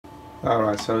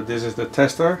Alright, so this is the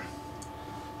tester.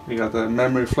 We got the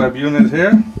memory flap unit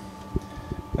here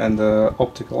and the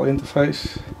optical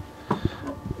interface.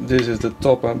 This is the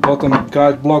top and bottom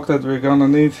guide block that we're gonna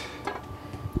need,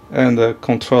 and the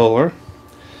controller.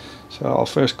 So I'll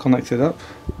first connect it up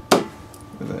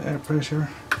with the air pressure.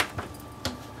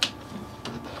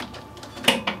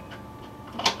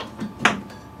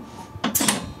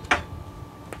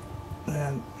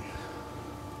 And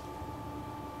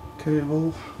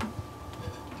cable.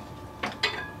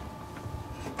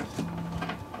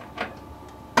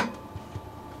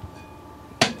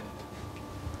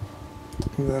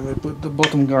 And then we put the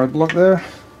bottom guide block there.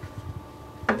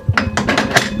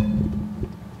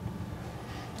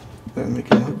 Then we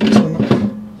can hook this one up.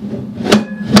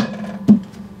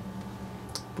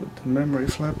 Put the memory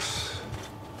flaps.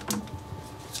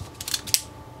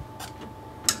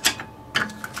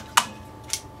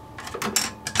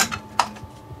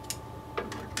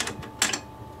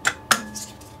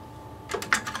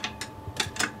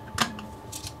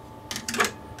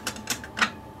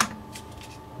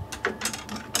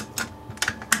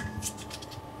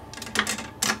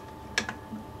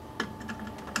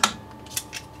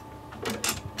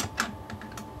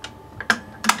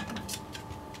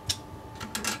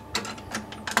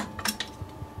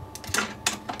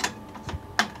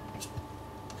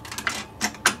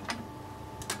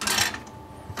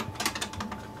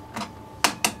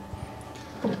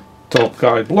 Top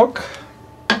guide block.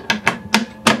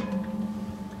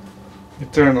 You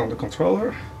turn on the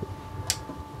controller.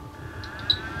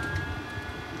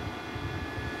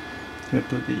 You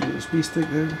put the USB stick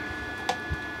there.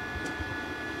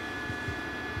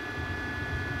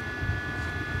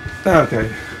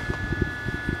 Okay.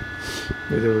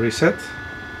 We do a reset.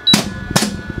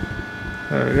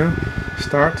 There we go.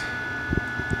 Start.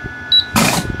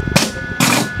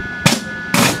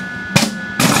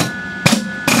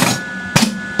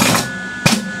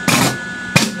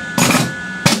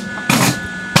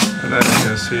 And then you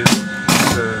can see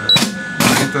the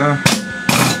data.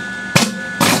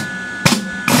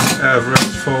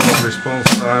 Average forward response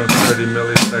time 30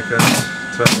 milliseconds,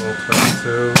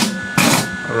 12:22,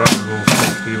 arrival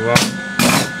 51.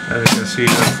 And you can see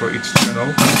that for each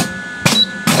channel.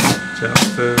 Channel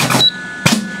 2,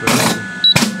 3,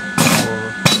 4,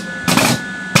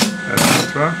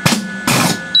 etc.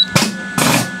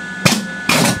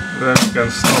 Then we can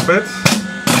stop it.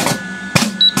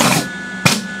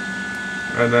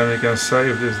 And then we can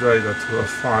save this data to a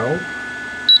file.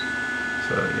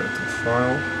 So you go to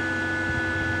File.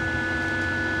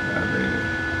 And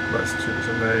let's choose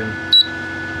a name.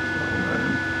 File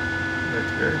name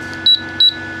 88.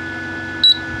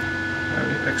 And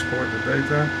we export the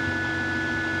data.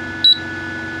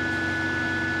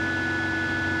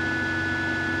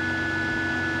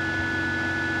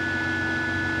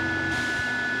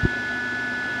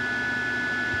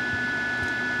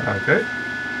 Okay,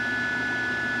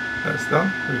 that's done.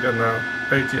 We got now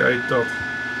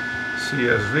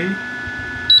 88.csv.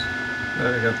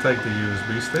 Then we can take the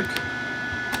USB stick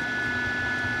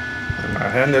and I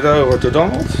hand it over to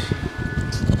Donald.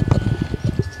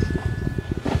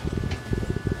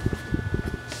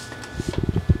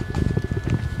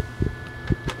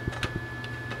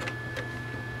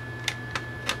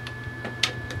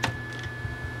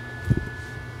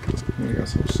 We got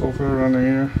some software running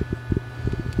here.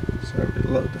 So we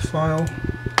load the file.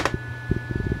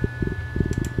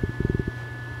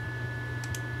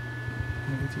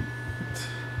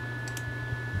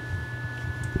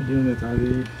 Unit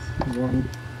ID 1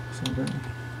 something.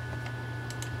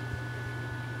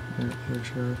 Air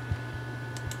pressure.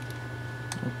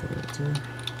 Operator.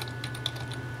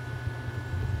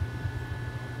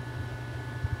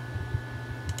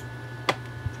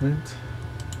 Print.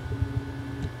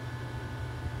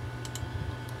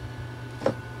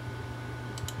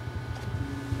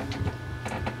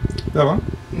 That one?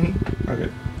 Mm-hmm. Okay.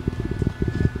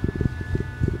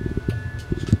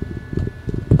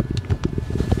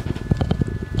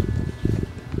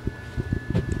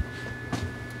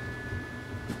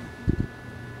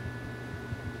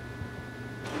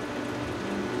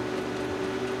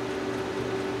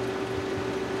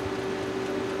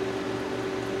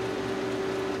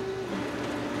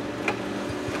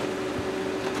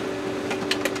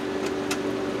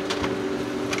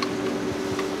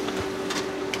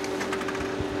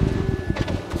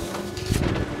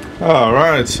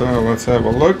 Alright, so let's have a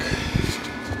look.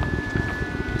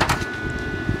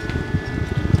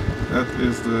 That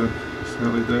is the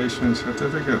validation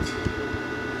certificate.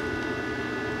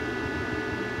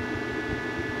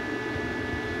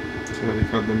 So we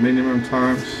got the minimum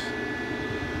times,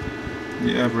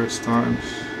 the average times,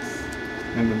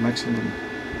 and the maximum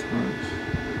turns.